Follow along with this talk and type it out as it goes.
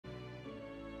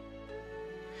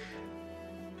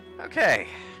Okay.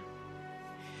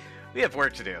 We have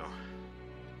work to do.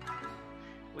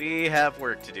 We have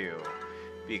work to do.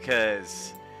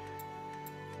 Because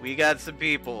we got some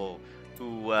people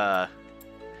who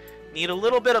need a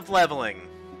little bit of leveling.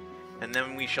 And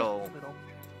then we shall...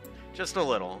 Just a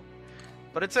little.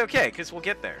 But it's okay, because we'll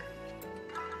get there.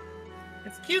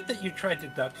 It's cute that you tried to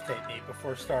duct tape me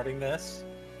before starting this.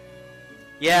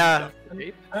 Yeah.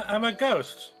 I'm a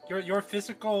ghost. Your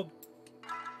physical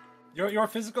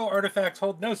artifacts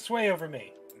hold no sway over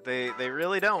me. They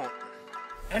really don't.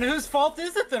 And whose fault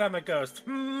is it that I'm a ghost?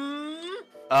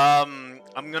 I'm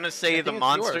gonna say the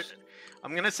monster. yours.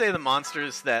 I'm gonna say the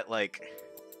monsters that like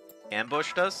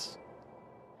ambushed us.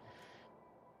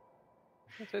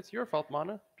 It's your fault,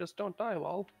 Mana. Just don't die,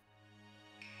 lol.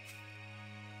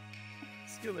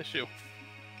 Skill issue.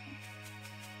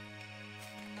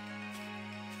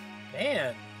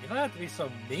 Man, you don't have to be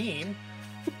so mean.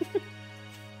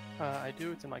 I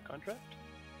do. It's in my contract.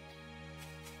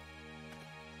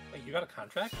 Wait, you got a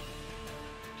contract?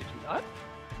 Did you not?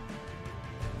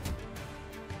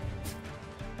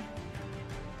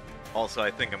 Also, I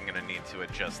think I'm gonna need to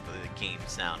adjust the game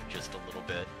sound just a little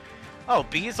bit. Oh,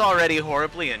 B's already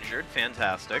horribly injured.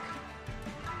 Fantastic.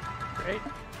 Great.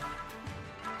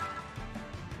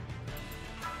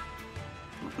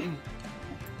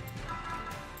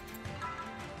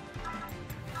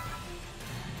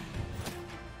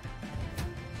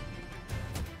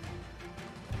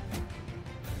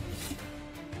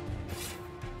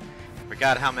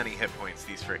 Forgot how many hit points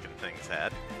these frickin' things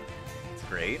had. It's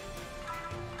great.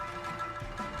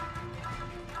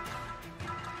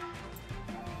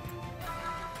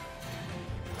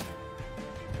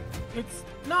 It's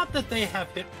not that they have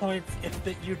hit points, it's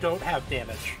that you don't have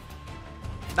damage.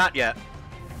 Not yet.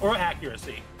 Or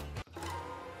accuracy.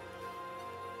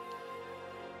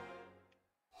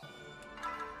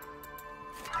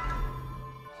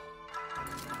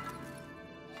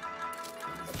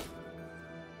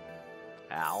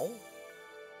 Ow.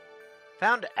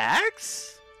 Found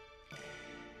axe?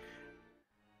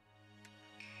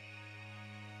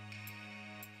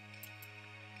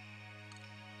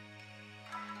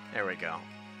 There we go.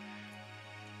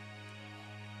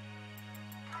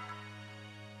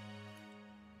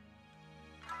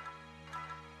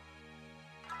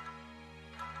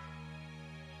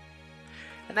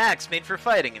 An axe made for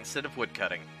fighting instead of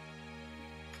woodcutting.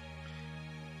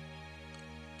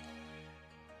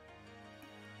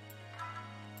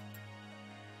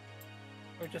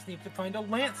 We just need to find a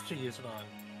lance to use it on.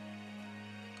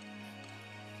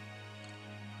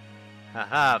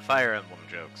 Haha, Fire Emblem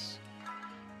jokes.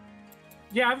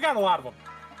 Yeah, I've got a lot of them.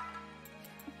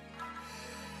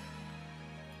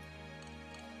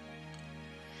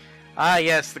 Ah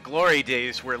yes, the glory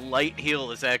days where Light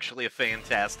Heal is actually a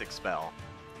fantastic spell.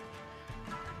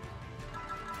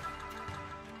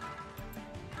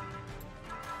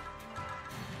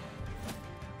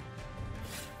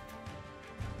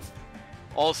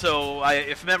 Also,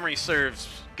 if memory serves,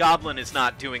 Goblin is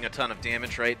not doing a ton of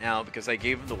damage right now because I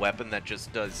gave him the weapon that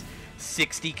just does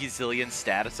 60 gazillion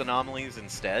status anomalies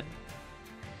instead.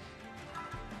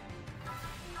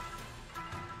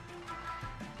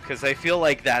 Because I feel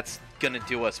like that's going to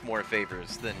do us more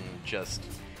favors than just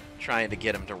trying to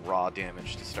get him to raw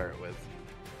damage to start with.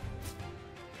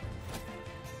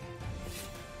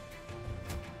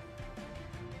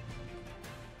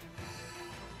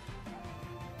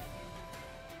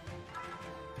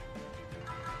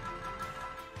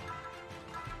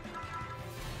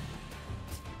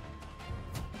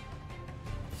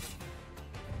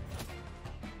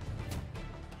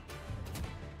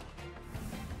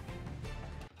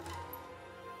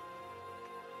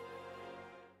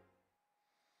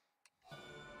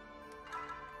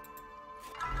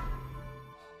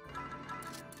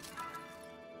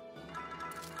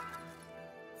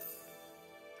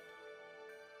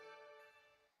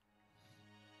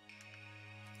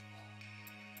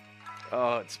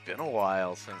 Oh, it's been a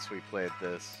while since we played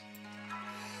this.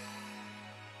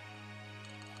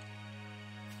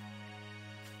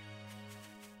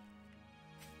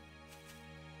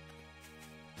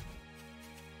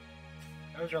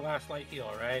 That was your last light heal,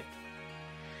 right?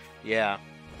 Yeah.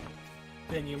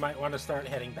 Then you might want to start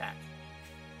heading back.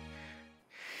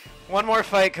 One more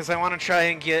fight, because I want to try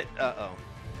and get... Uh-oh.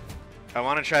 I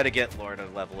want to try to get Lord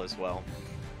at level as well.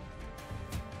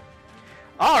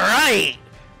 Alright!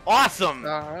 Awesome!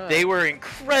 Alright. They were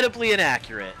incredibly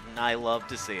inaccurate, and I love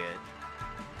to see it.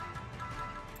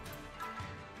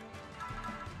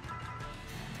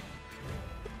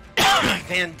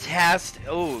 Fantastic!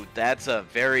 Oh, that is a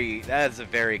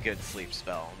very good sleep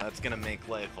spell. That's gonna make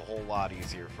life a whole lot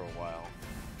easier for a while.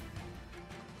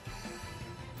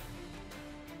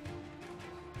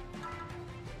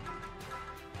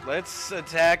 Let's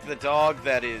attack the dog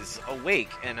that is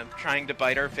awake and trying to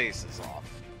bite our faces off.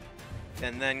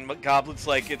 And then Goblet's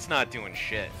like, it's not doing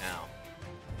shit now.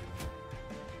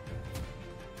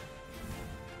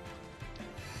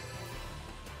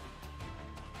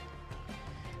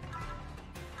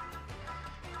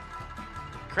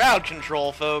 Crowd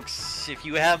control, folks. If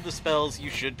you have the spells, you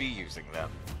should be using them.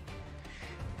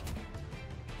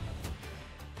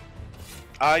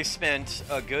 I spent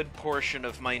a good portion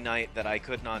of my night that I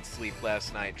could not sleep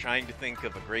last night trying to think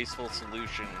of a graceful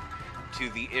solution to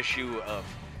the issue of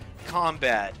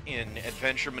combat in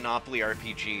Adventure Monopoly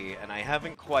RPG, and I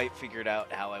haven't quite figured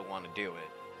out how I want to do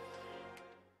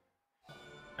it.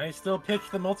 I still pitch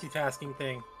the multitasking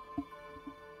thing.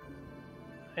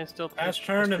 And still Last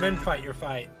turn and then fight your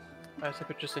fight. I still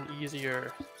put just an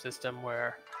easier system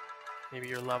where maybe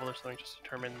your level or something just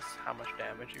determines how much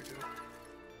damage you do.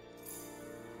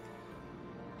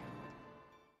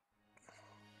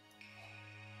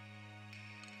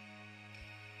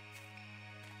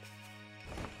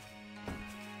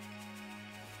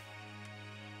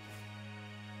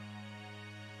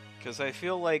 Because I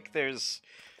feel like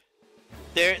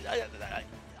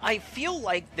I feel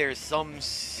like there's some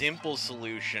simple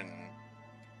solution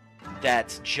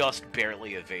that's just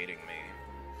barely evading me.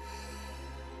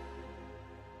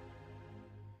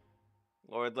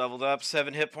 Lord leveled up,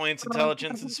 7 hit points,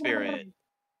 intelligence, and spirit.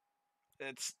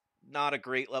 It's not a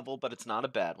great level, but it's not a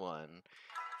bad one.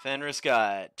 Fenris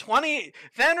got 20...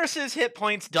 Fenris's hit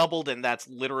points doubled, and that's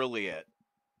literally it.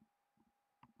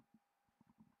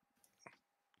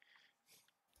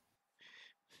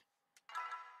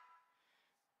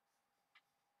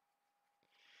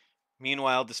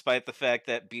 Meanwhile, despite the fact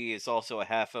that B is also a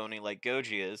half Oni like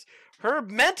Goji is, her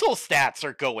mental stats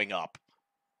are going up.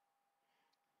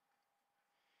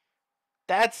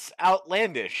 That's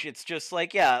outlandish. It's just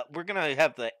like, yeah, we're gonna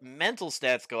have the mental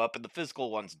stats go up and the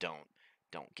physical ones don't.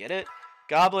 Don't get it?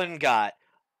 Goblin got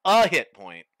a hit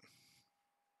point.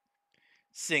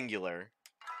 Singular.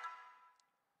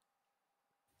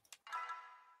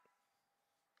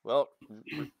 Well,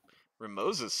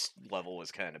 Ramosa's level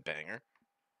was kind of banger.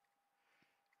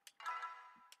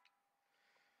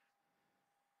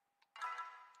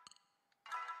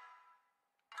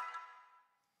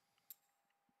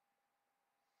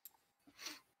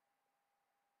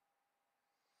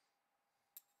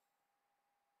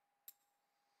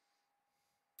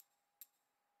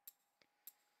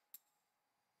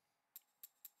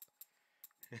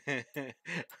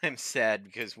 I'm sad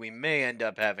because we may end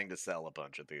up having to sell a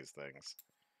bunch of these things.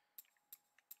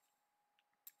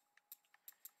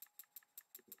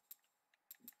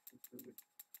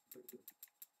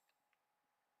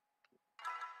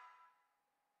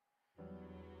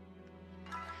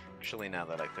 Actually, now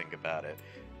that I think about it,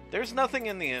 there's nothing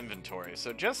in the inventory,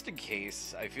 so just in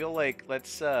case, I feel like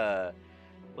let's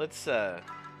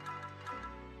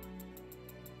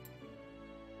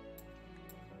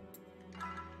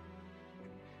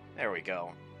there we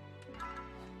go.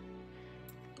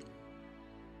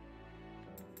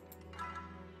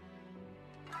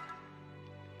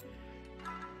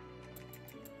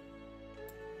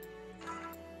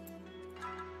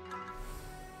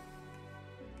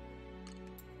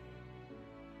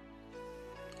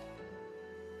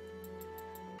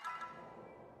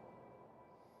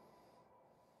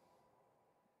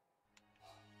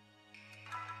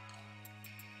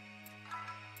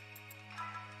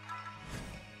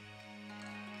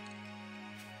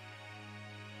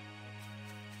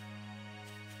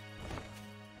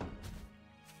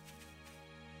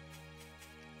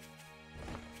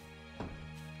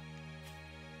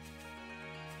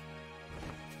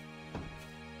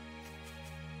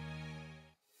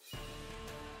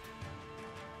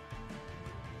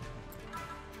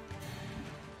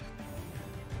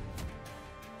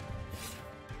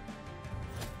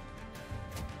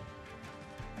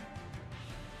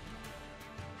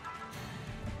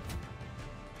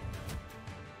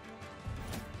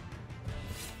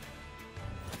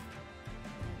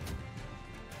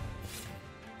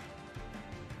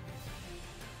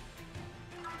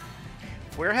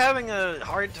 We're having a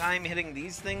hard time hitting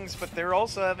these things, but they're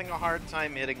also having a hard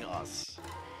time hitting us.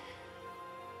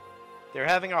 They're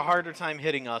having a harder time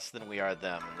hitting us than we are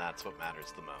them, and that's what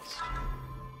matters the most.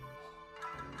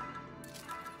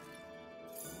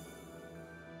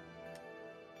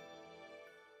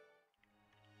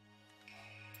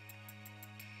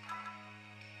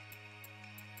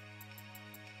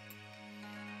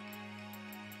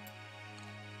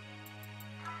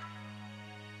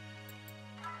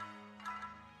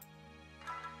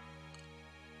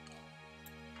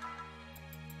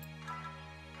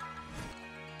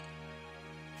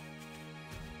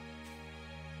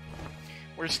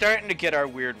 We're starting to get our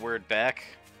weird word back.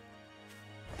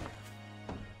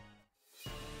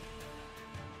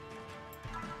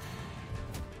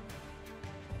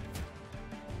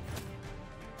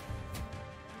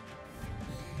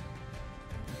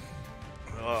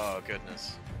 Oh,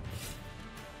 goodness.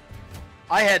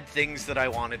 I had things that I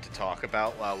wanted to talk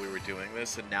about while we were doing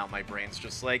this, and now my brain's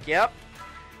just like, yep,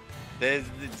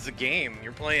 it's a game.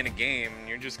 You're playing a game, and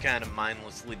you're just kind of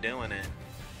mindlessly doing it.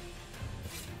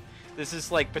 This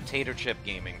is like potato chip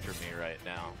gaming for me right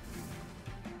now.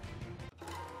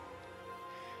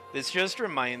 This just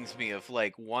reminds me of,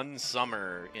 like, one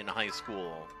summer in high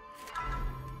school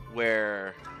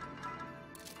where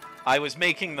I was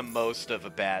making the most of a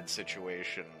bad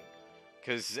situation.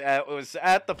 Because it was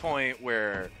at the point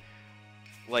where,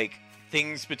 like,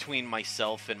 things between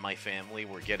myself and my family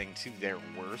were getting to their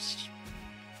worst.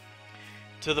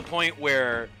 To the point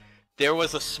where there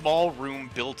was a small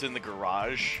room built in the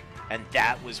garage, and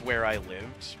that was where I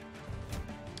lived.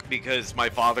 Because my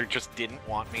father just didn't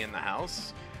want me in the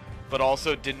house, but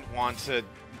also didn't want to,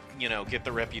 you know, get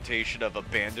the reputation of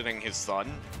abandoning his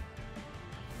son.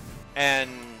 And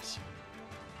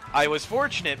I was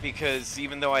fortunate because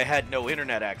even though I had no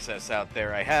internet access out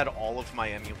there, I had all of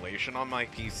my emulation on my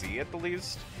PC at the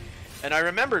least. And I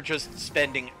remember just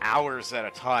spending hours at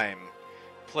a time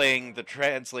playing the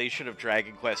translation of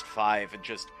Dragon Quest V and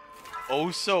just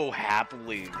oh so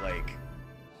happily, like,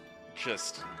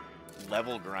 just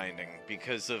level grinding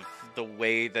because of the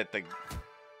way that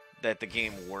the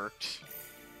game worked.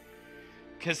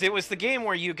 Because it was the game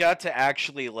where you got to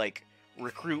actually, like,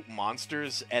 recruit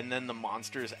monsters, and then the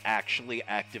monsters actually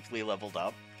actively leveled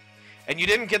up. And you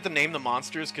didn't get to name the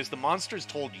monsters, because the monsters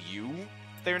told you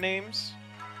their names.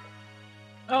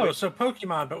 Oh, so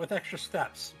Pokemon, but with extra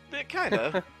steps.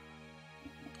 Kinda.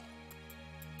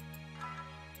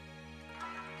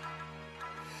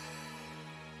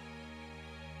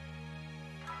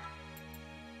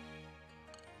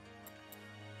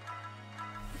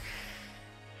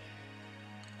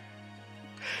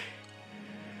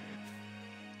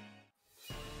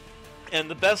 And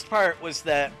the best part was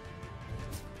that,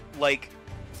 like,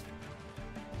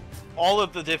 all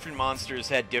of the different monsters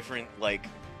had different, like,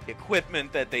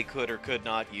 equipment that they could or could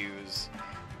not use.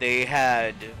 They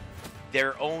had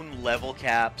their own level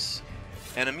caps,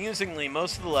 and amusingly,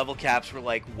 most of the level caps were,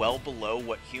 like, well below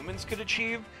what humans could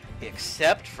achieve,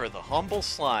 except for the Humble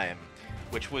Slime,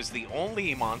 which was the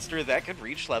only monster that could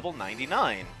reach level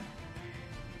 99.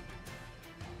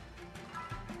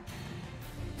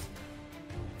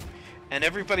 And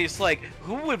everybody's like,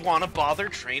 who would want to bother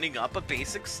training up a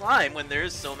basic slime when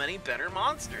there's so many better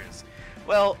monsters?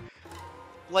 Well,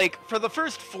 like, for the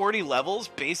first 40 levels,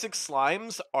 basic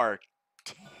slimes are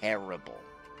terrible.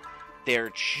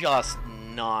 They're just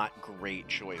not great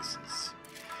choices.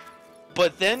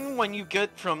 But then when you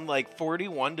get from, like,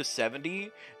 41 to 70,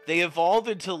 they evolve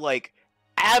into, like,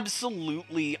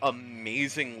 absolutely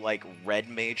amazing, like, red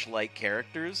mage-like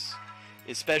characters.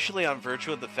 Especially on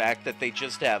virtue of the fact that they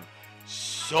just have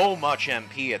so much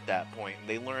MP at that point.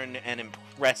 They learn an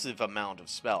impressive amount of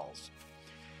spells.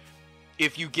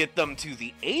 If you get them to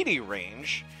the 80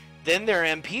 range, then their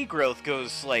MP growth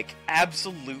goes, like,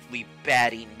 absolutely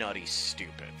batty, nutty,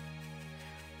 stupid.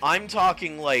 I'm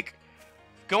talking, like,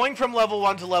 going from level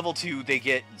 1 to level 2, they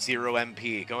get 0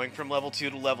 MP. Going from level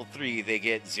 2 to level 3, they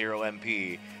get 0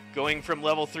 MP. Going from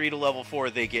level 3 to level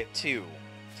 4, they get 2.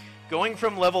 Going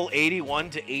from level 81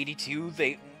 to 82,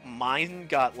 mine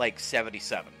got, like,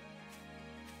 77.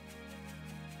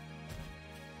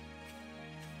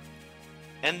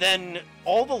 And then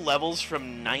all the levels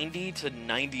from 90 to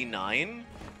 99,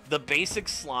 the basic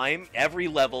slime, every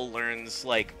level learns,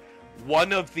 like,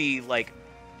 one of the, like,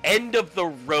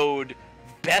 end-of-the-road,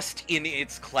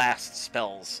 best-in-its-class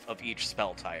spells of each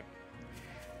spell type.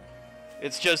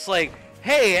 It's just like,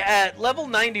 hey, at level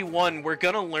 91, we're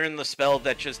gonna learn the spell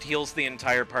that just heals the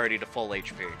entire party to full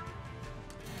HP.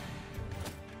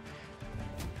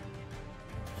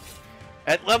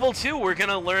 At level 2, we're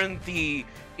gonna learn the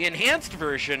enhanced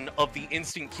version of the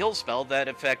instant kill spell that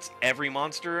affects every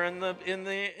monster in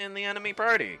the enemy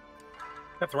party.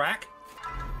 That's Thwack?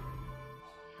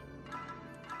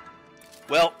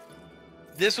 Well,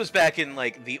 this was back in,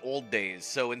 like, the old days,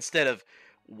 so instead of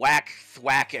whack,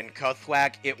 thwack, and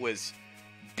cuthwack, it was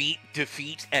beat,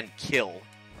 defeat, and kill.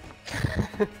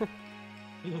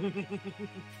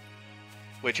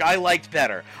 Which I liked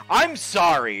better. I'm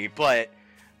sorry, but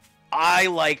I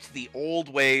liked the old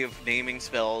way of naming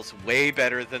spells way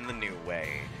better than the new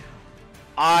way.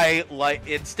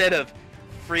 Instead of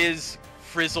frizz,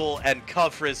 frizzle, and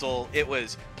cuffrizzle, it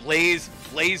was blaze,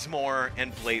 blaze more,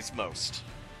 and blaze most.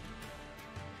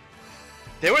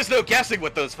 There was no guessing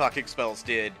what those fucking spells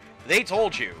did. They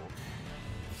told you.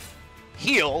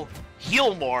 Heal,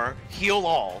 heal more, heal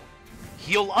all.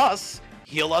 Heal us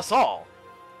all.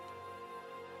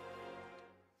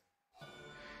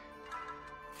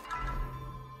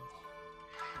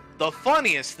 The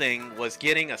funniest thing was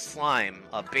getting a slime,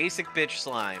 a basic bitch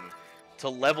slime, to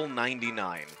level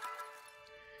 99.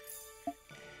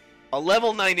 A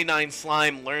level 99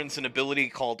 slime learns an ability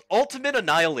called Ultimate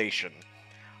Annihilation.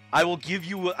 I will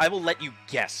let you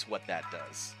guess what that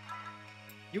does.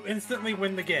 You instantly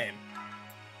win the game.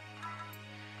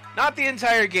 Not the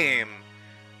entire game,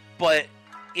 but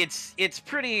it's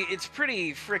pretty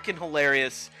freaking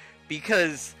hilarious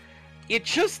because it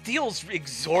just deals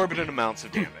exorbitant amounts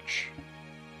of damage.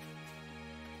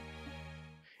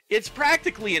 It's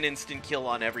practically an instant kill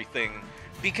on everything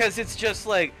because it's just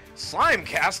like slime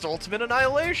cast Ultimate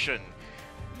Annihilation.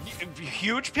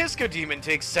 Huge Pisco Demon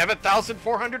takes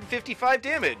 7,455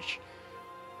 damage.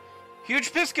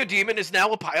 Huge Pisco Demon is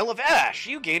now a pile of ash.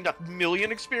 You gained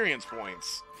 1,000,000 experience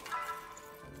points.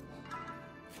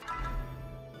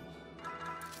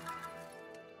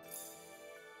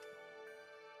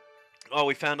 Oh,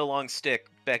 we found a long stick.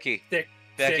 Becky.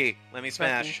 Becky, let me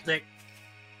smash. Stick.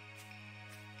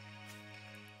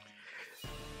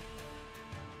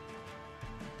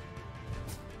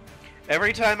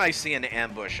 Every time I see an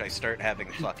ambush, I start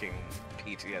having fucking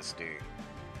PTSD.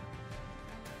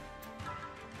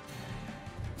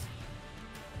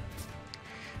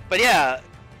 But yeah,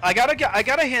 I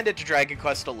gotta hand it to Dragon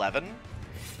Quest XI,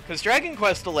 because Dragon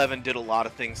Quest XI did a lot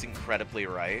of things incredibly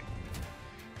right.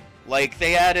 Like,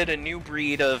 they added a new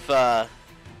breed of,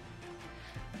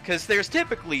 because there's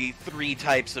typically 3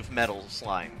 types of metal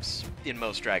slimes in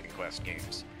most Dragon Quest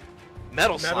games.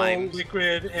 Metal slimes...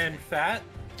 liquid, and fat?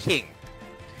 King.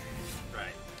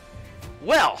 Right.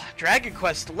 Well, Dragon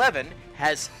Quest XI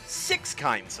has 6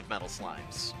 kinds of metal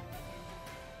slimes.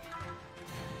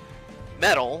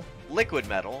 Metal, liquid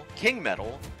metal, king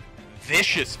metal,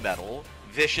 vicious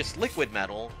liquid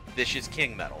metal, vicious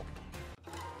king metal.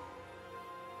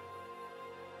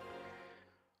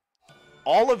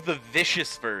 All of the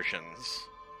vicious versions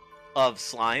of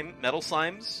metal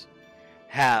slimes,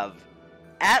 have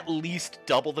at least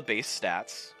double the base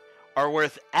stats, are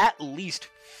worth at least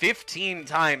 15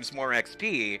 times more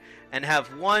XP, and have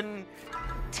one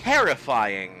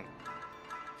terrifying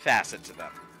facet to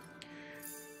them.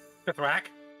 Pithrak?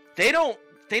 They don't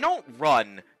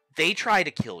run, they try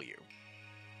to kill you.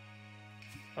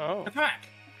 Oh. Pithrak!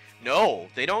 No,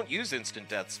 they don't use instant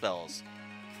death spells.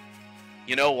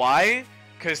 You know why?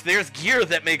 Because there's gear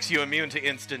that makes you immune to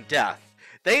instant death.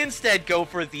 They instead go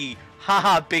for the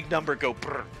haha big number go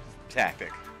brr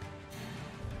tactic.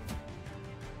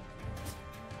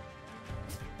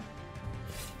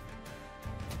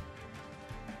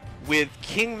 With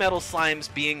King Metal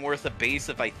Slimes being worth a base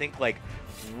of, I think, like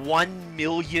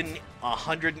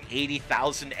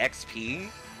 1,180,000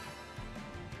 XP.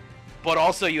 But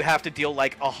also you have to deal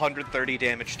like 130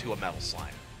 damage to a Metal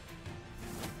Slime.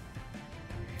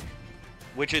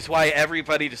 Which is why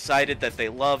everybody decided that they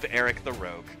love Eric the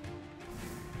Rogue.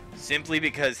 Simply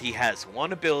because he has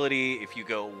one ability, if you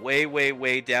go way, way,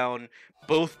 way down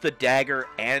both the dagger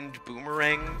and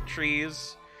boomerang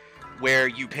trees, where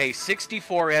you pay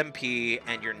 64 MP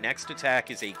and your next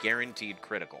attack is a guaranteed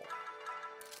critical.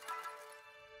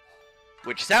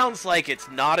 Which sounds like it's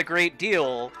not a great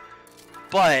deal,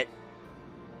 but...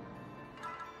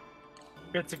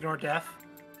 Crits ignore death?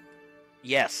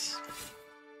 Yes.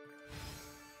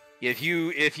 If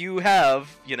you have,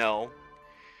 you know,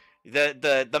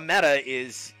 the meta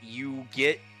is you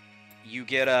get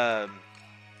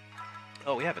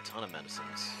oh, we have a ton of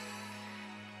medicines.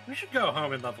 We should go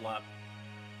home and level up.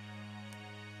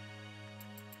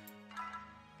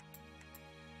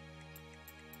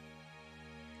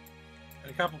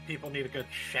 And a couple people need a good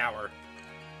shower.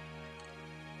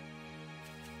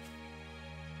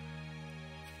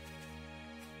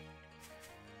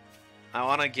 I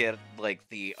want to get, like,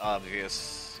 the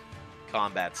obvious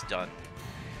combats done.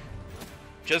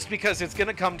 Just because it's going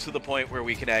to come to the point where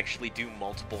we can actually do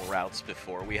multiple routes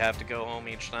before we have to go home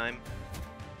each time.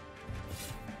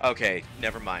 Okay,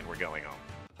 never mind, we're going home.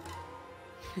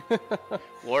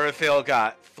 Lorifil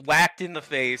got whacked in the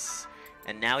face,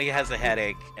 and now he has a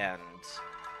headache, and...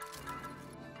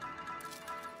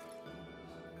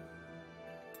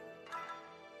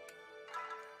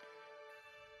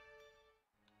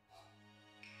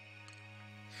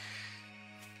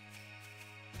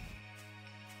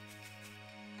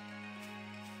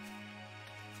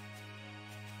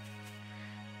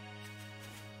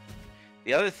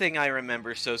 The other thing I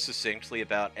remember so succinctly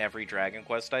about every Dragon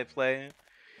Quest I play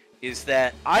is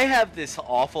that I have this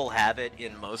awful habit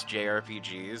in most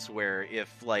JRPGs where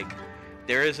if, like,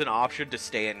 there is an option to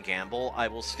stay and gamble, I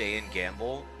will stay and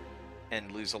gamble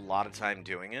and lose a lot of time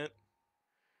doing it.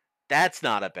 That's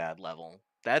not a bad level.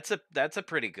 That's a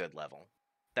pretty good level.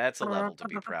 That's a level to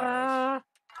be proud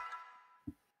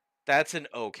of. That's an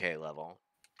okay level.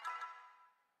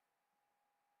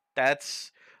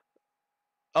 That's...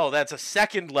 Oh, that's a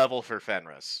second level for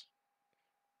Fenris.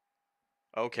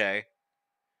 Okay.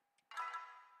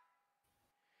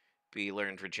 B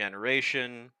learned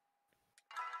regeneration.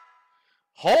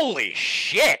 Holy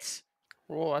shit!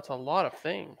 Whoa, that's a lot of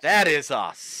things. That is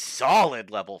a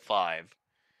solid level 5.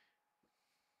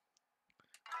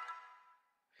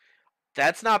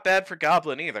 That's not bad for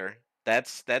Goblin either.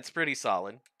 That's pretty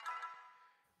solid.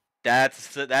 That's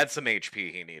some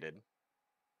HP he needed.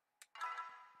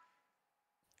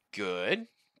 Good.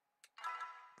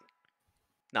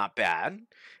 Not bad.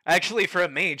 Actually, for a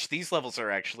mage, these levels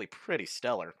are actually pretty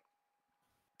stellar.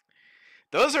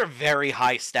 Those are very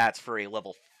high stats for a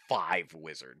level 5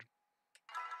 wizard.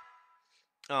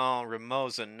 Oh,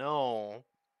 Ramosa, no.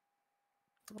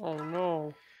 Oh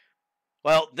no.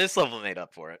 Well, this level made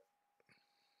up for it.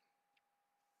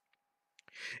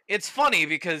 It's funny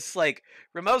because, like,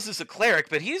 Ramosa's a cleric,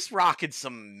 but he's rocking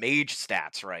some mage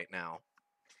stats right now.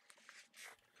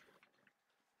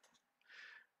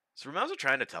 Is Ramosa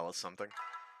trying to tell us something?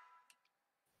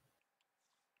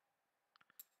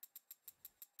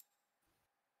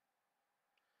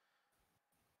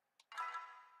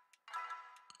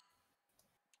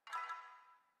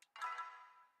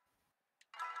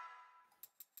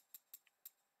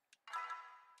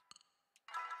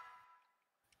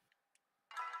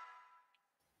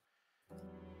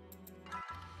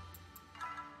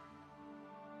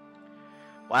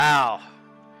 Wow.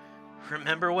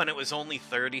 Remember when it was only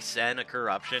 30 cent a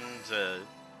corruption to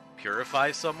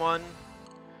purify someone?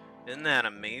 Isn't that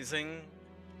amazing?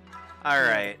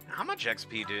 Alright, how much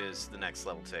XP does the next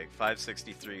level take?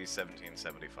 563,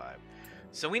 1775.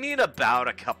 So we need about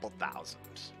a couple thousand.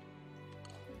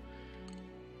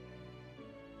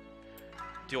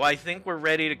 Do I think we're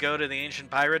ready to go to the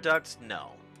Ancient Pyroducts?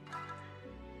 No.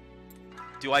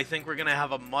 Do I think we're gonna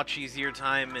have a much easier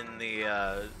time in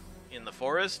the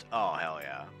forest? Oh, hell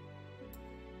yeah.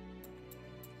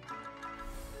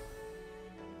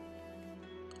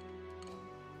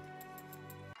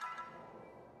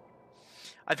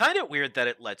 I find it weird that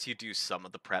it lets you do some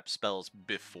of the prep spells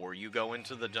before you go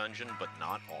into the dungeon, but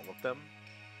not all of them.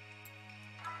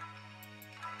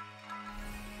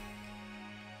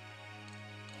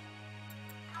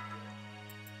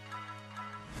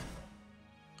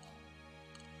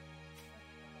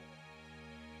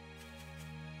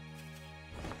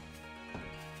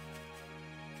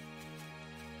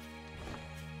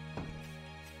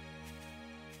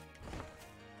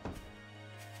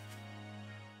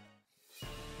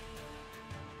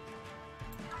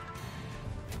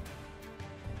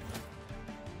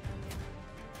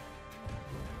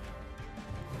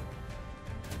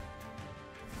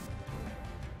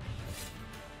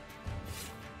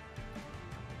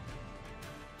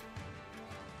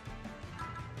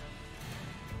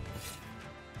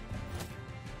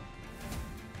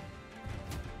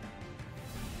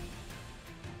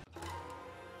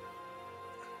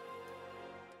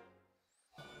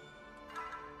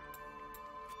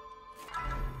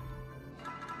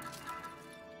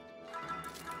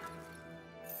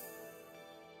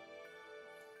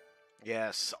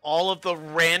 Yes, all of the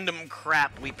random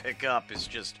crap we pick up is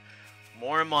just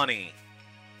more money.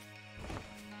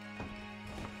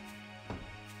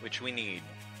 Which we need.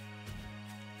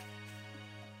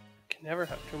 Can never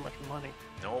have too much money.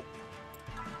 Nope.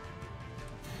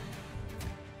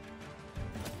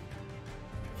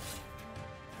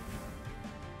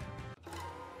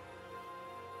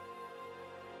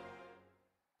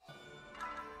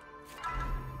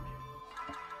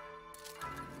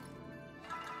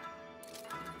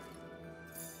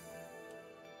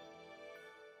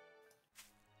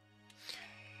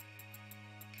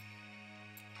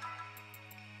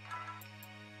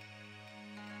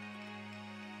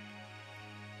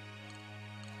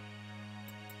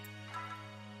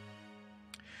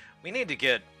 We need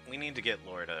to get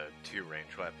Lord a 2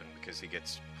 range weapon because he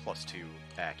gets +2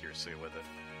 accuracy with it.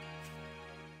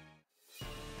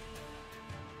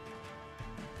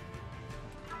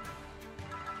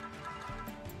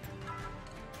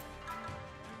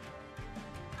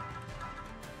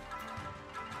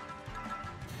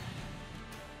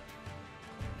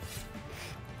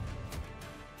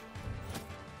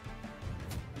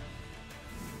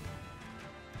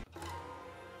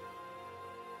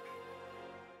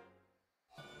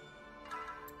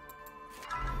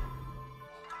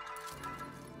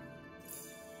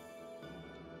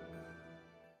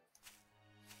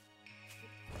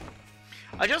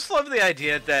 I just love the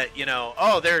idea that, you know,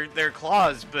 oh, they're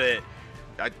claws, but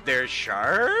they're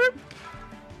sharp?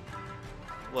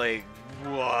 Like,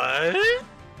 what?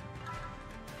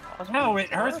 No, it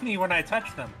hurts me when I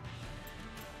touch them.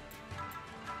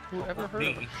 Who ever heard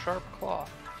of a sharp claw?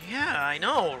 Yeah, I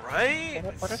know, right?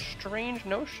 What a strange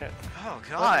notion. Oh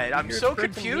god, I'm so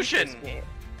confusion.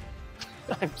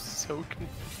 I'm so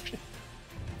confused.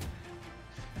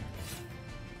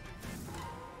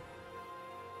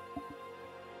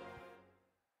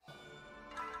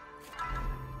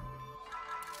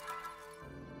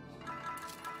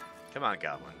 Come on,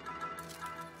 Goblin.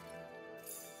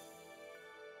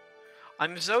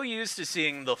 I'm so used to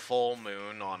seeing the full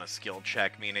moon on a skill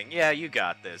check, meaning, yeah, you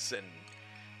got this, and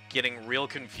getting real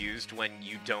confused when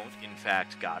you don't, in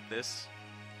fact, got this.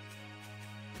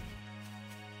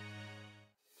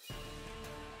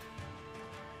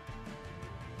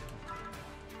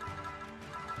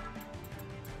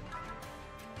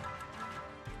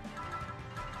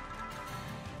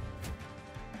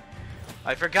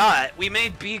 I forgot, we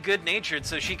made B good-natured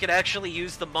so she could actually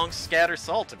use the Monk's Scatter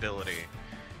Salt ability.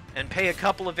 And pay a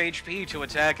couple of HP to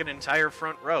attack an entire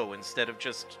front row instead of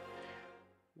just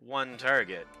one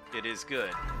target. It is good.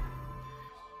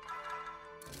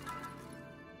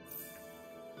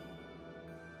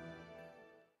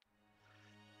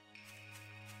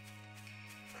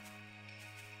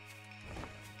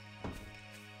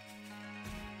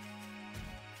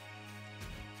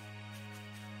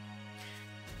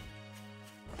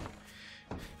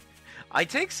 I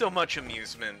take so much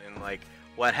amusement in, like,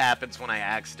 what happens when I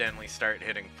accidentally start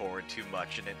hitting forward too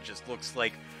much and it just looks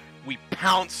like we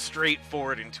pounce straight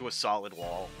forward into a solid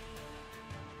wall.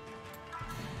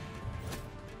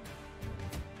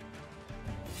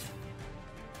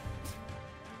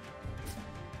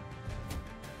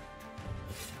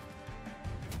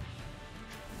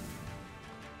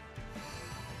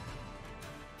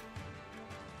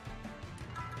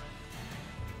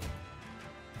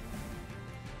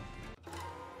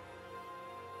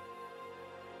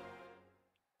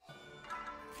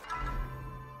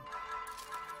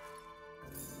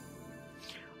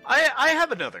 I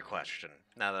have another question,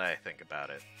 now that I think about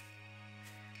it.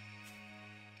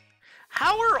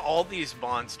 How are all these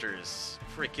monsters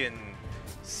freaking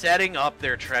setting up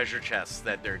their treasure chests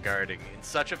that they're guarding in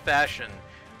such a fashion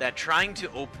that trying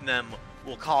to open them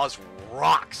will cause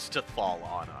rocks to fall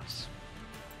on us?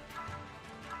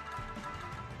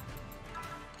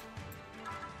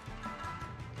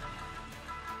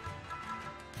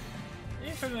 Are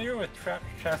you familiar with trap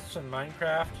chests in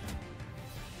Minecraft?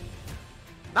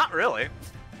 Not really.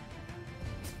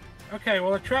 Okay,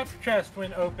 well, a trap chest,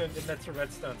 when opened, emits a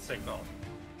redstone signal.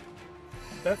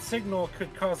 That signal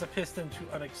could cause a piston to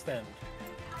unextend,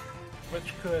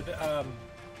 which could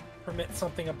permit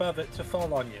something above it to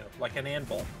fall on you, like an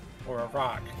anvil or a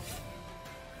rock.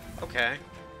 Okay.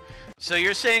 So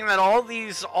you're saying that all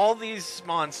these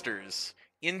monsters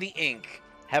in the ink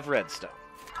have redstone?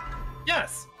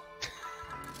 Yes!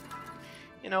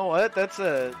 You know what? That's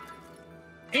a...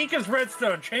 Ink is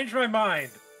redstone! Change my mind!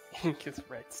 Ink is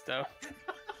redstone.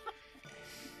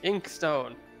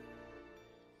 Inkstone.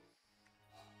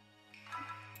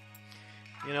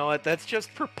 You know what? That's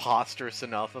just preposterous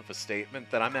enough of a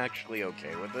statement that I'm actually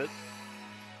okay with it.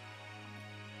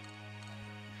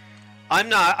 I'm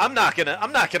not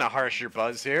gonna harsh your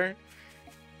buzz here.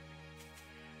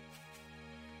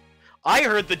 I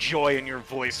heard the joy in your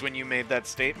voice when you made that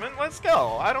statement. Let's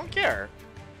go. I don't care.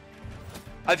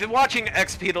 I've been watching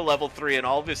XP to level 3 and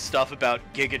all of this stuff about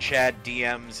GigaChad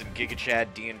DMs and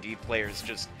GigaChad D&D players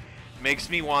just makes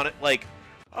me want it, like,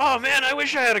 oh man, I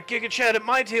wish I had a GigaChad at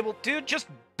my table. Dude, just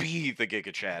be the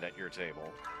GigaChad at your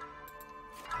table.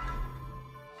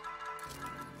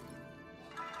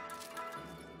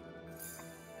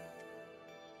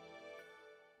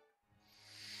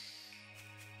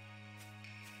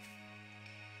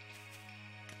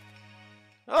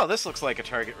 Oh, this looks like a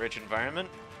target-rich environment.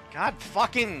 God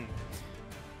fucking...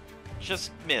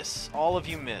 Just miss. All of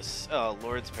you miss. Oh,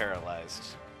 Lord's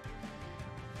paralyzed.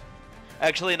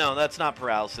 Actually, no, that's not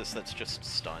paralysis, that's just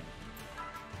stun.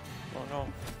 Oh no.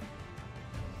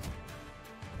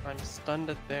 I'm stunned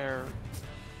at their...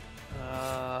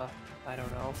 I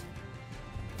don't know.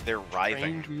 They're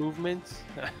writhing. Strange movements?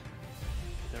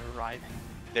 They're writhing.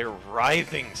 They're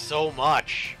writhing so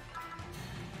much.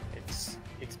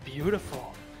 It's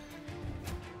beautiful.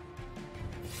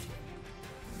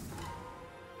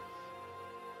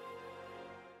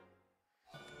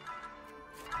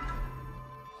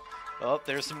 Oh,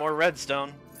 there's some more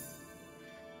redstone.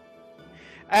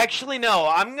 Actually, no,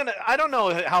 I don't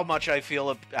know how much I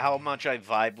feel, how much I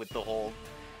vibe with the whole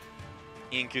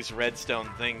Inca's Redstone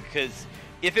thing, because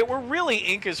if it were really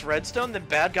Inca's Redstone, then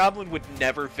Bad Goblin would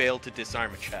never fail to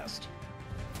disarm a chest.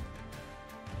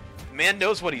 The man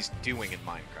knows what he's doing in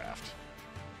Minecraft.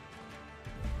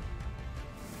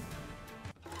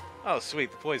 Oh,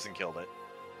 sweet, the poison killed it.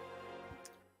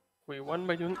 We won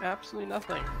by doing absolutely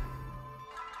nothing.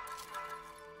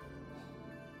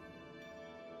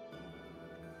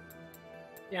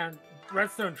 Yeah,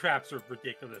 redstone traps are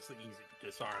ridiculously easy to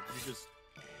disarm. You just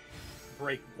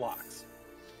break blocks.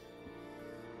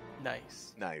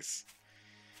 Nice. Nice.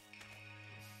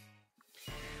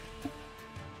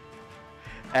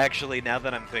 Actually, now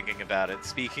that I'm thinking about it,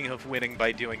 speaking of winning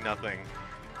by doing nothing,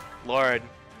 Lord,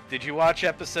 did you watch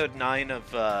episode 9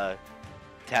 of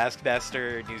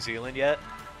Taskmaster New Zealand yet?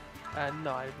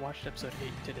 No, I watched episode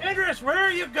 8 today. Idris, where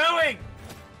are you going?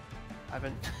 I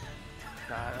haven't...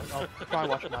 Nah, I'll probably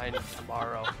watch 9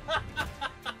 tomorrow.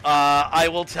 I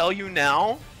will tell you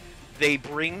now, they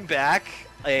bring back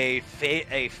a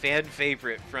fan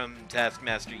favorite from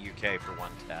Taskmaster UK for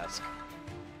one task.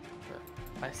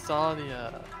 I saw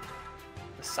the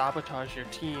sabotage your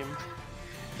team.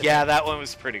 Yeah, that one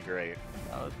was pretty great.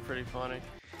 That was pretty funny.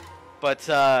 But,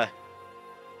 I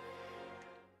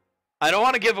don't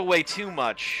want to give away too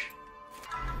much.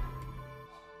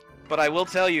 But I will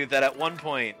tell you that at one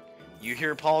point, you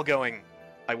hear Paul going,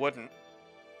 "I wouldn't."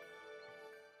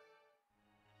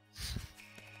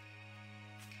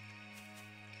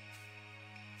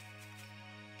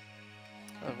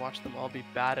 I watched them all be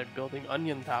bad at building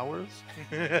onion towers.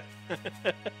 I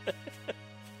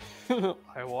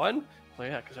won? Well,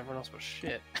 yeah, because everyone else was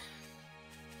shit.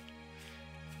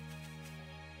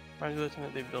 Reminds me of the time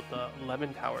that they built the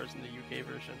lemon towers in the UK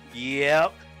version.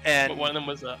 Yep, and But one of them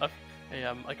was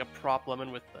like a prop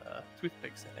lemon with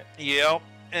toothpicks in it. Yep,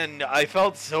 and I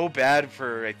felt so bad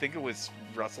for, I think it was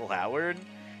Russell Howard,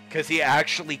 because he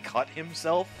actually cut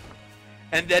himself,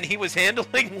 and then he was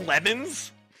handling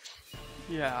lemons?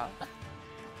 Yeah.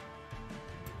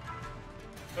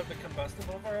 Of the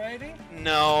combustible variety?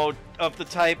 No, of the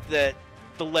type that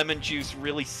the lemon juice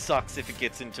really sucks if it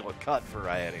gets into a cut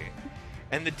variety.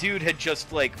 And the dude had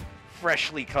just, like,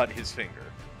 freshly cut his finger.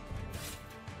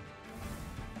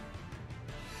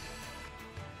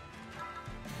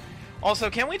 Also,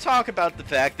 can we talk about the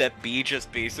fact that B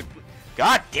just basically...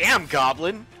 God damn,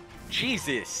 Goblin!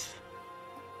 Jesus!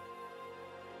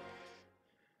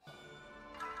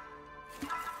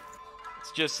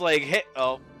 It's just like, hey...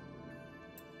 Oh.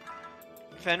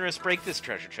 Fenris, break this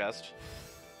treasure chest.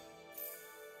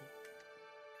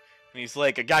 And he's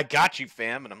like, I got you,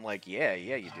 fam. And I'm like, yeah,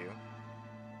 you do.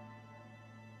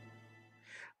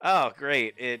 Oh,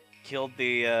 great. It killed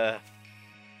the,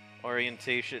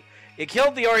 orientation... It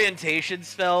killed the orientation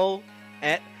spell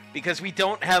because we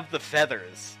don't have the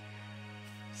feathers.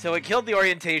 So it killed the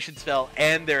orientation spell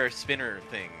and their spinner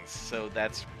things. So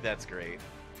that's great.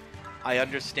 I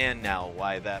understand now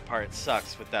why that part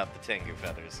sucks without the Tengu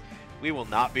feathers. We will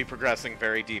not be progressing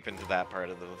very deep into that part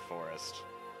of the forest.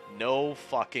 No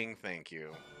fucking thank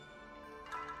you.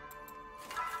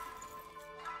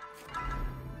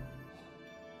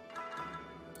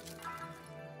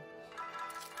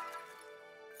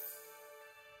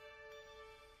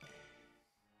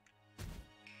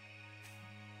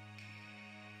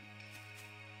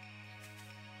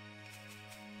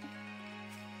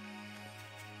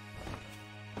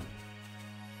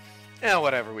 Yeah,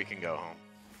 whatever, we can go home.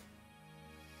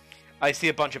 I see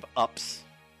a bunch of ups.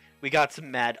 We got some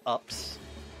mad ups.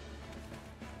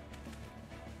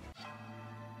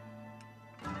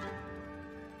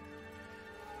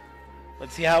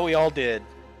 Let's see how we all did.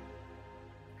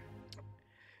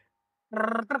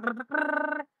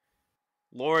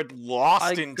 Lord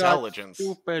lost intelligence. I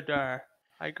got stupider.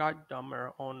 I got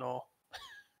dumber. Oh no.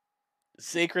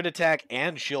 Sacred attack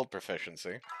and shield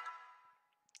proficiency.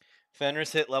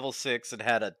 Fenris hit level 6 and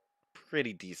had a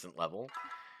pretty decent level.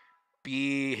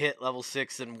 B hit level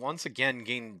 6 and once again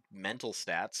gained mental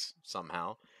stats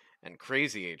somehow. And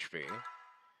crazy HP.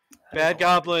 Bad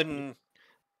Goblin,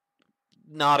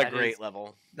 not a great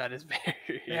level. That is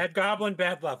very... Bad Goblin,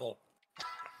 bad level.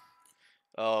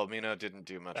 Oh, Mino didn't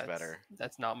do much better.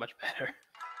 That's not much better.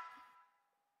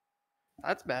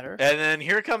 That's better. And then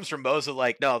here comes Ramboza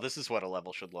like, no, this is what a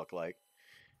level should look like.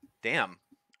 Damn.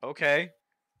 Okay.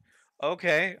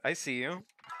 Okay, I see you.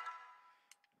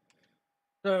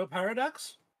 So,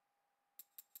 Paradox?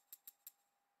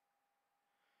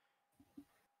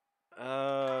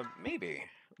 Maybe.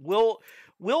 We'll...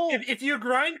 If you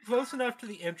grind close enough to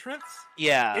the entrance,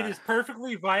 yeah, it is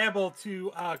perfectly viable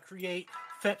to create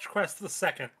Fetch Quest the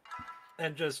Second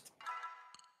and just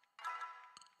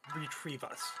retrieve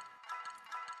us.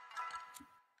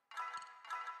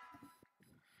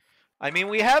 I mean,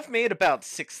 we have made about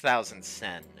 6,000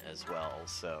 sen as well,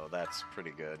 so that's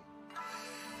pretty good.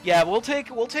 Yeah, we'll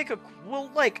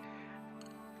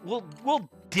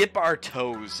dip our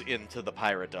toes into the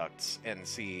pyroducts and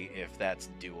see if that's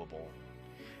doable.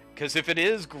 Because if it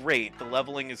is, great, the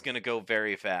leveling is going to go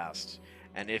very fast.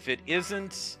 And if it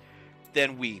isn't,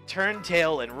 then we turn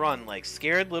tail and run like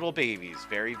scared little babies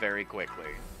very, very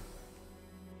quickly.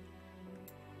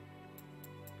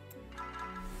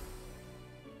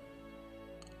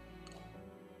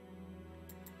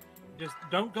 Just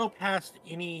don't go past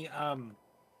any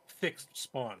fixed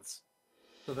spawns,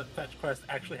 so that Fetch Quest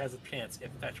actually has a chance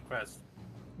if Fetch Quest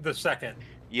the second.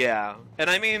 Yeah, and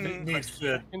I mean, needs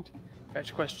to.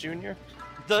 Fetch Quest Junior.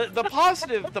 The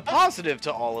positive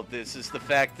to all of this is the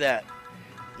fact that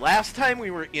last time we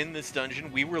were in this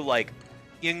dungeon, we were like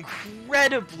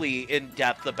incredibly in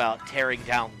depth about tearing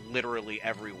down literally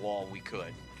every wall we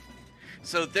could.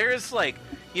 So there's like,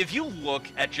 if you look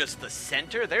at just the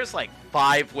center, there's like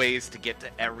 5 ways to get to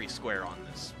every square on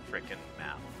this frickin'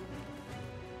 map.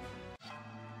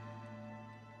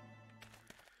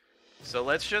 So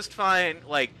let's just find,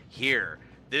 like, here.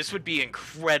 This would be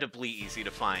incredibly easy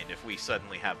to find if we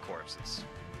suddenly have corpses.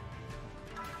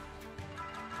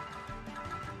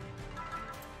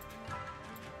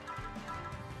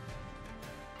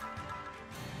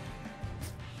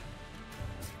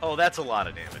 Oh, that's a lot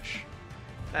of damage.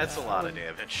 That's a lot of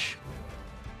damage.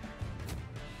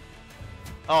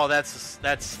 Oh, that's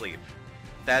sleep.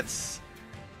 That's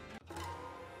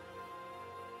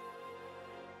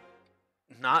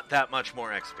not that much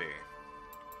more XP.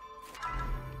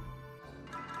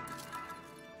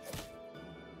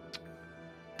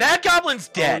 That goblin's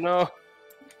dead. Oh no.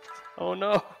 Oh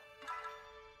no.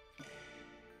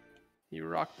 You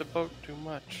rocked the boat too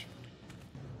much.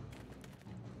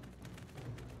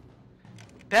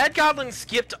 Bad Goblin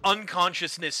skipped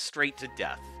unconsciousness straight to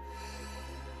death.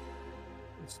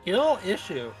 Skill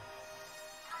issue.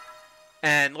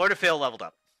 And Lord of Fail leveled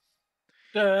up.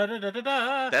 Da, da, da, da,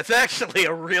 da. That's actually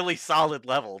a really solid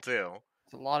level, too.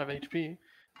 It's a lot of HP.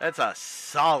 That's a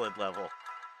solid level.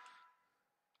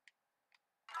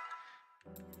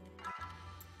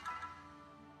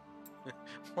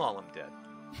 Well, I'm dead.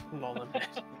 Lol, I'm dead.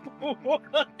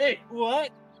 Wait,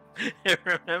 what?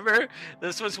 Remember?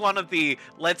 This was one of the,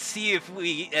 let's see if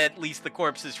at least the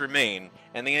corpses remain.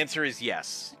 And the answer is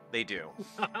yes, they do.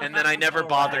 And then I never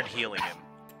bothered healing him.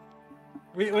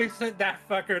 We sent that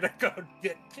fucker to go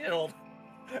get killed.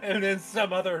 And then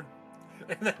some other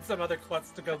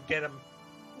klutz to go get him.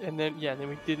 And then, yeah, then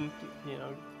we didn't,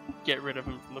 get rid of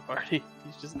him from the party.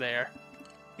 He's just there,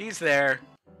 He's there.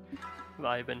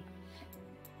 vibing.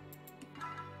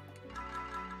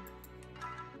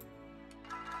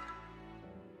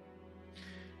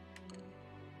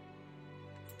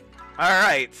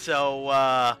 Alright,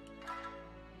 so,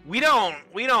 we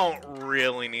don't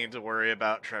really need to worry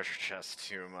about treasure chests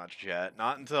too much yet.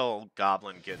 Not until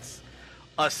Goblin gets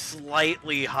a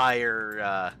slightly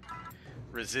higher,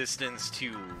 resistance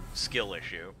to skill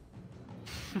issue.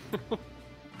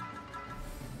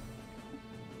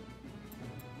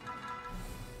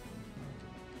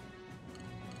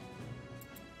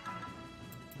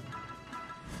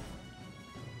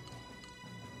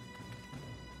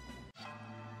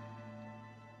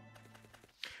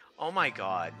 Oh my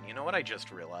god, you know what I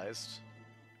just realized?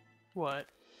 What?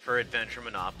 For Adventure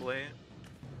Monopoly?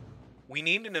 We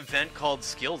need an event called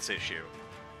Skills Issue.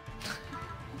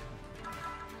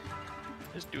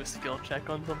 Just do a skill check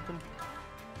on something?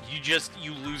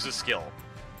 You lose a skill.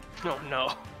 No,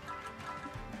 no.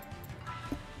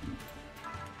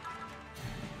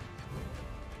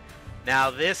 Now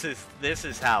this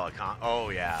is how it oh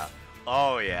yeah.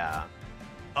 Oh yeah.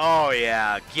 Oh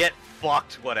yeah. Get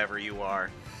fucked, whatever you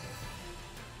are.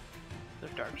 They're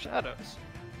dark shadows.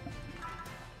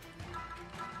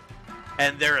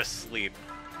 And they're asleep.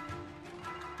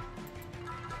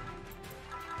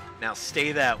 Now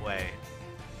stay that way.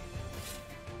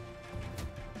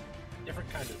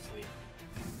 Different kind of sleep.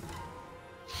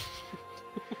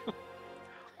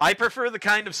 I prefer the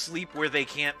kind of sleep where they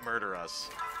can't murder us.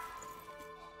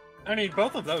 I mean,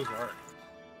 both of those work.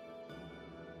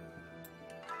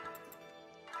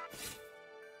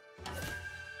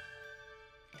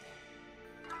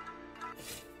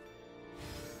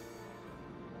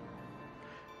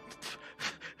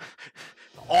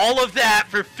 All of that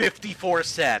for 54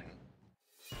 sen.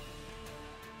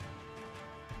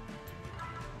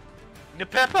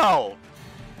 Nepeppo!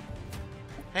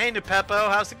 Hey, Nepeppo,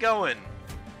 how's it going?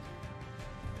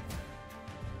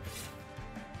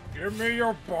 Give me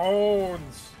your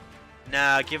bones.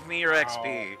 Nah, give me your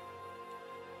XP.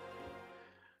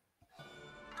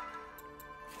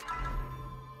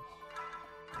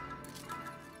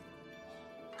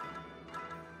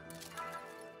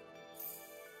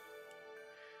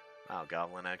 Wow,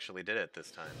 Goblin actually did it this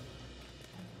time.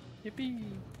 Yippee!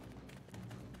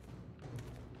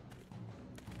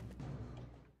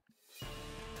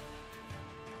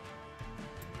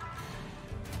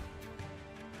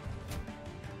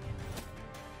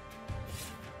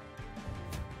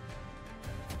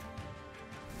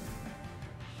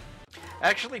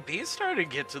 Actually, Bee's starting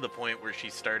to get to the point where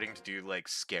she's starting to do, like,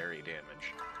 scary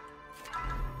damage.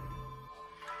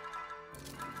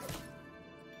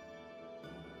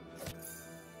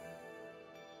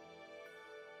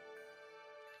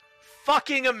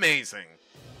 Fucking amazing!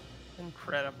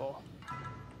 Incredible.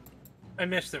 I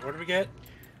missed it. What did we get?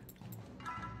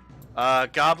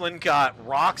 Goblin got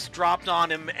rocks dropped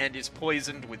on him and is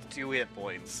poisoned with 2 hit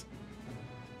points.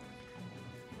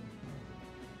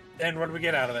 And what did we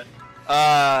get out of it?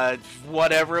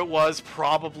 Whatever it was,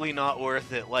 probably not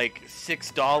worth it. Like,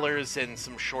 $6 and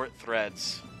some short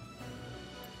threads.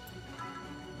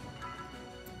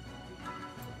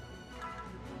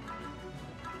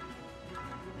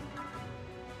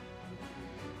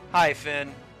 Hi,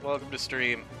 Finn. Welcome to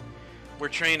stream. We're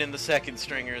training the second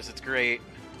stringers. It's great.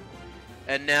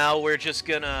 And now we're just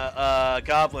gonna,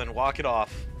 Goblin, walk it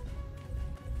off.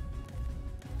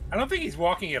 I don't think he's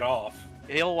walking it off.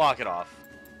 He'll walk it off.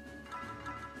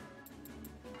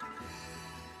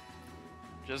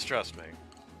 Just trust me.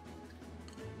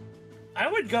 I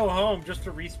would go home just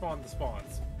to respawn the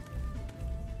spawns.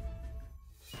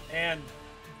 And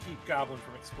keep Goblin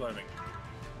from exploding.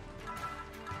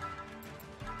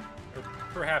 Or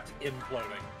perhaps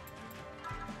imploding.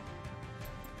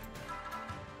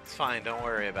 It's fine, don't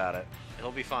worry about it.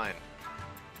 He'll be fine.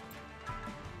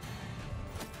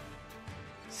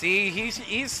 See,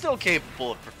 he's still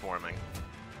capable of performing.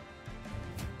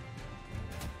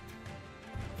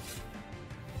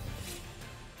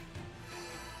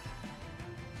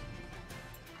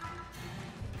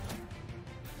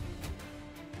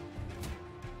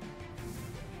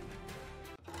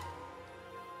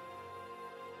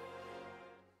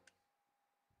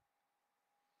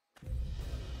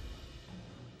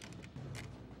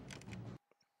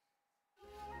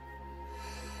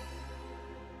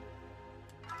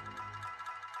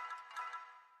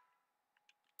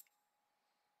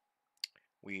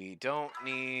 We don't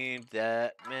need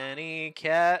that many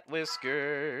cat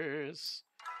whiskers.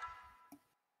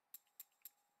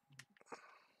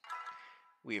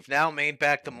 We've now made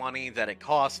back the money that it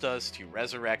cost us to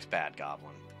resurrect Bad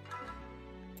Goblin.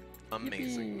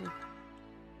 Amazing.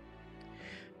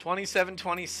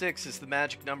 2726 is the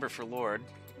magic number for Lord.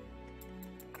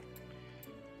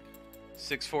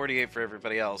 648 for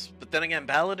everybody else. But then again,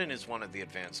 Paladin is one of the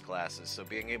advanced classes, so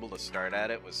being able to start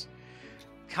at it was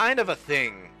kind of a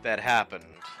thing that happened.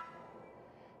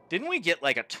 Didn't we get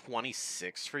like a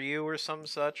 26 for you or some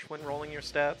such when rolling your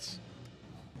stats?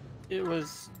 It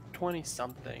was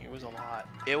 20-something. It was a lot.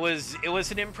 It was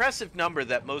an impressive number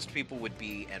that most people would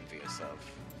be envious of.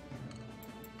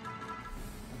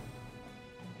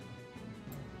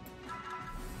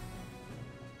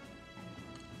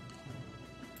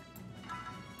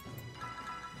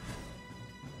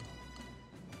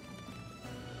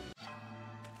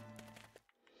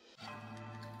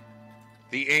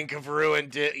 The Ink of Ruin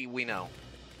we know.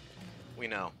 We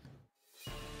know.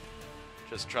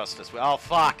 Just trust us. Oh,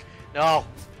 fuck! No!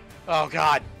 Oh,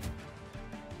 God!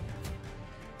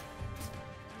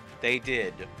 They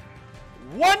did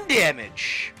 1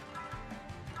 damage!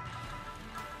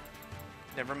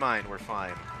 Never mind, we're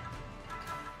fine.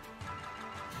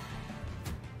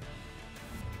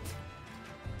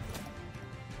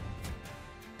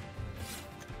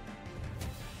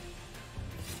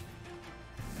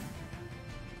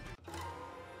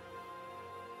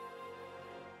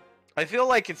 I feel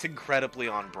like it's incredibly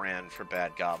on brand for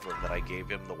Bad Goblin that I gave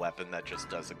him the weapon that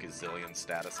just does a gazillion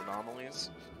status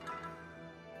anomalies.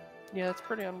 Yeah, it's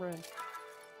pretty on brand.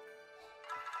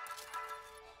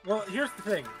 Well, here's the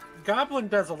thing. Goblin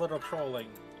does a little trolling.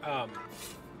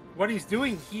 What he's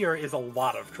doing here is a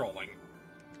lot of trolling.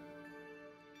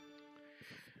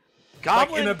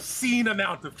 Goblin... Like an obscene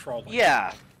amount of trolling.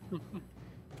 Yeah.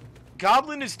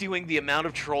 Goblin is doing the amount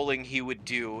of trolling he would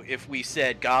do if we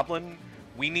said, Goblin,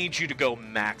 we need you to go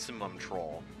maximum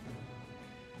troll.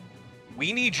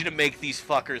 We need you to make these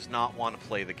fuckers not want to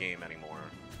play the game anymore.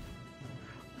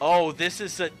 Oh, this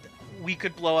is a... We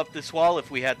could blow up this wall if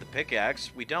we had the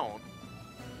pickaxe. We don't.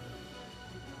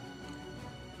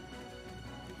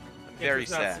 I'm very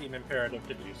sad. It does not seem imperative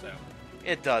to do so.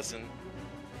 It doesn't.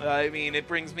 I mean, it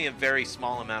brings me a very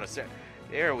small amount of...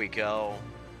 There we go.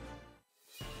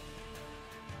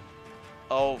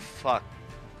 Oh, fuck.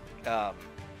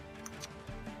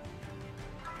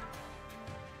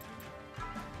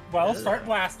 Well, start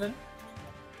blasting.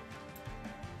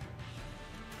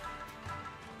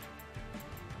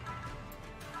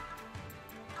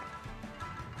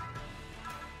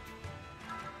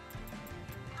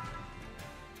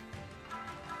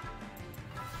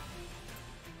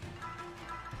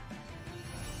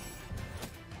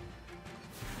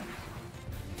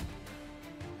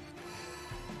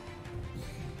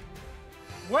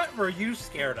 What were you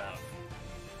scared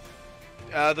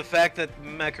of? The fact that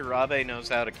Mekarabe knows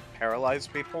how to paralyze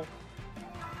people.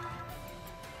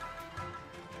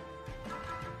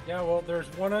 Yeah, well, there's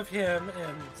one of him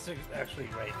and six. Actually,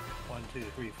 wait. 1, 2,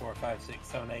 3, 4, 5, 6,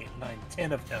 7, 8, 9,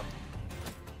 10 of him.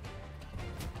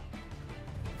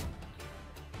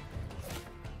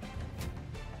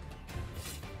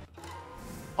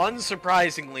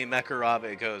 Unsurprisingly,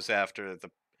 Mekarabe goes after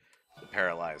the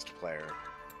paralyzed player.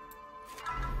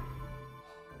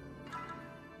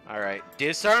 Alright,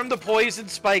 disarm the poison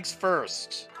spikes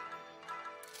first.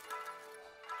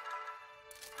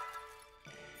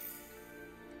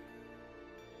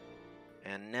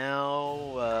 And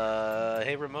now,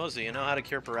 hey Ramosa, you know how to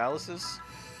cure paralysis?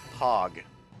 Hog.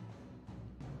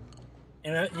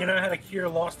 You know how to cure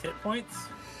lost hit points?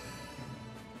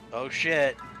 Oh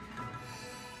shit.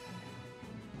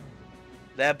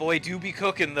 That boy do be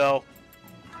cooking, though.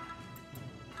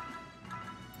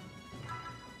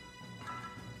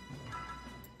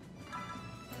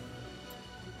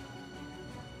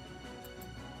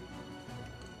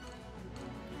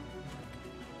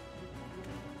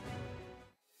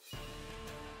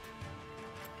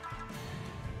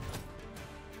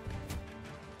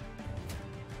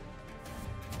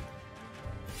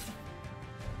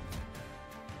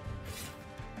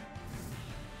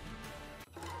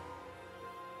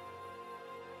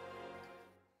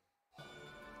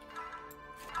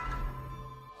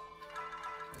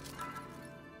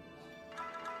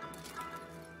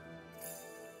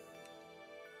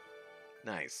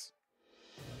 Nice.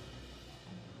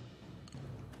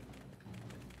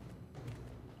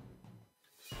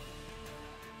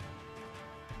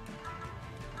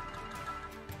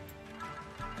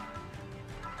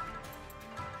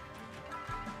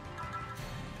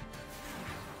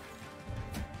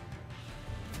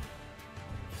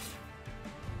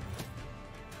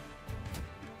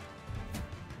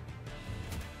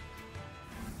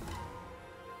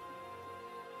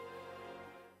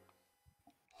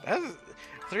 That's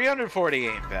 340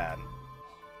 ain't bad.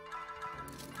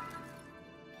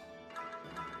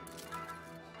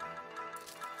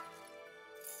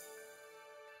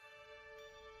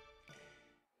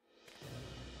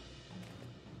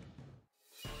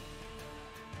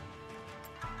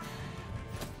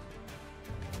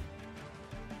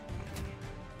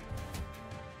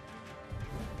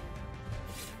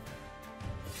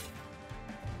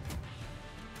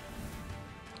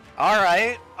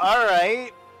 Alright,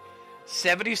 alright.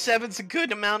 77's a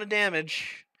good amount of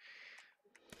damage.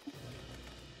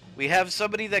 We have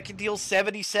somebody that can deal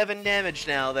 77 damage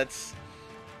now. That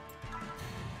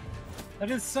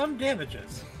is some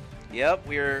damages. Yep,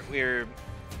 we're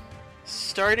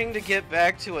starting to get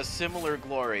back to a similar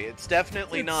glory. It's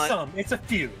definitely not some. It's a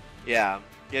few. Yeah,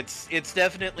 it's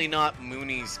definitely not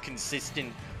Mooney's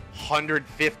consistent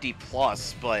 150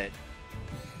 plus, but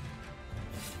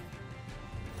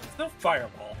it's no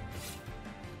fireball.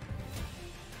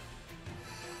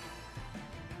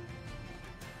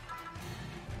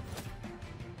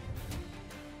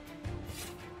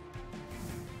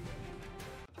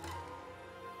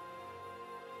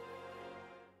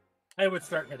 I would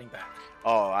start heading back.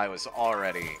 Oh, I was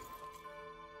already.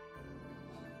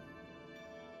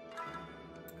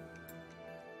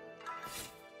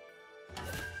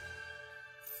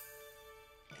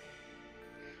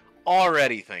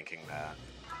 Already thinking that.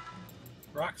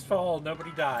 Rocks fall,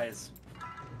 nobody dies.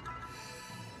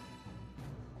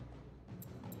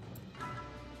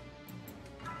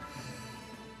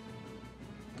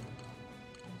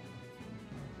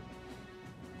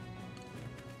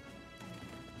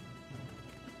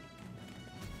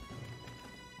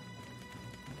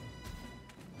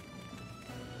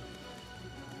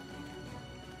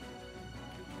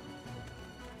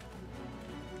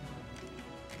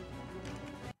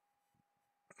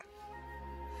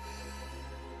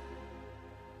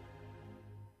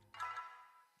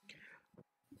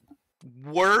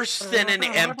 Worse than an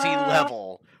empty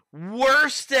level.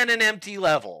 Worse than an empty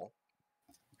level.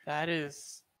 That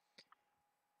is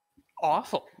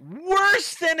awful.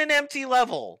 Worse than an empty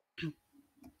level.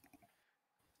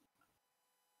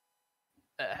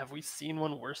 Have we seen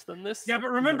one worse than this? Yeah, but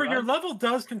remember, your level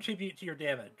does contribute to your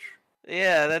damage.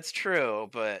 Yeah, that's true,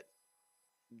 but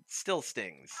it still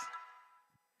stings.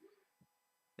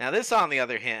 Now this, on the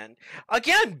other hand,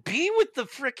 again, be with the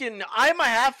frickin', I'm a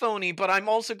half Oni, but I'm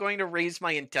also going to raise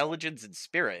my intelligence and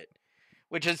spirit,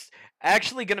 which is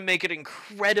actually going to make it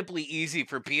incredibly easy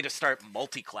for B to start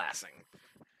multi-classing.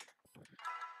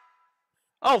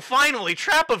 Oh, finally,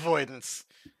 trap avoidance!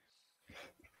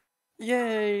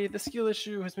 Yay, the skill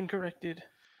issue has been corrected.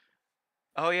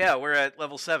 Oh yeah, we're at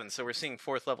level 7, so we're seeing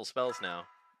 4th level spells now.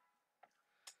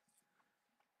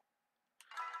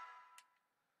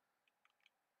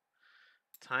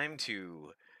 Time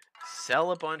to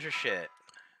sell a bunch of shit.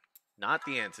 Not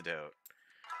the antidote.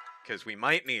 Because we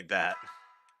might need that.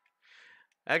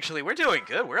 Actually, we're doing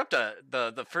good. We're up to...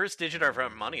 The first digit of our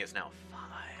money is now 5.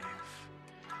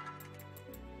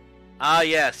 Ah,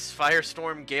 yes.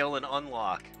 Firestorm, Gale, and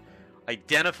Unlock.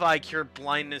 Identify, Cure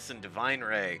Blindness, and Divine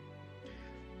Ray.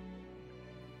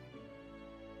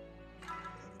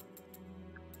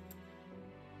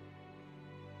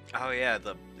 Oh, yeah.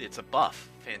 It's a buff.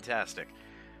 Fantastic.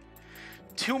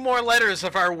 2 more letters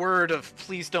of our word of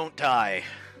please don't die.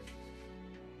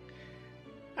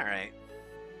 Alright.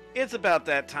 It's about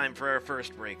that time for our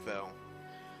first break, though.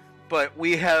 But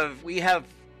we have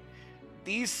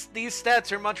these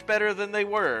stats are much better than they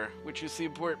were, which is the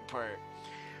important part.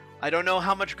 I don't know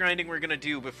how much grinding we're gonna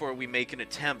do before we make an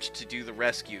attempt to do the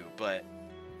rescue, but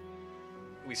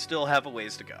we still have a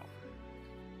ways to go.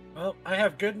 Well, I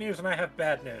have good news and I have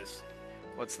bad news.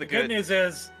 What's the good news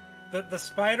is the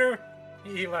spider,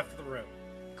 he left the room.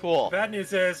 Cool. The bad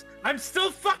news is I'm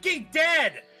still fucking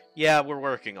dead. Yeah, we're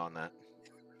working on that.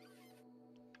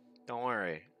 Don't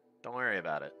worry. Don't worry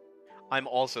about it. I'm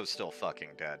also still fucking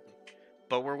dead.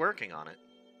 But we're working on it.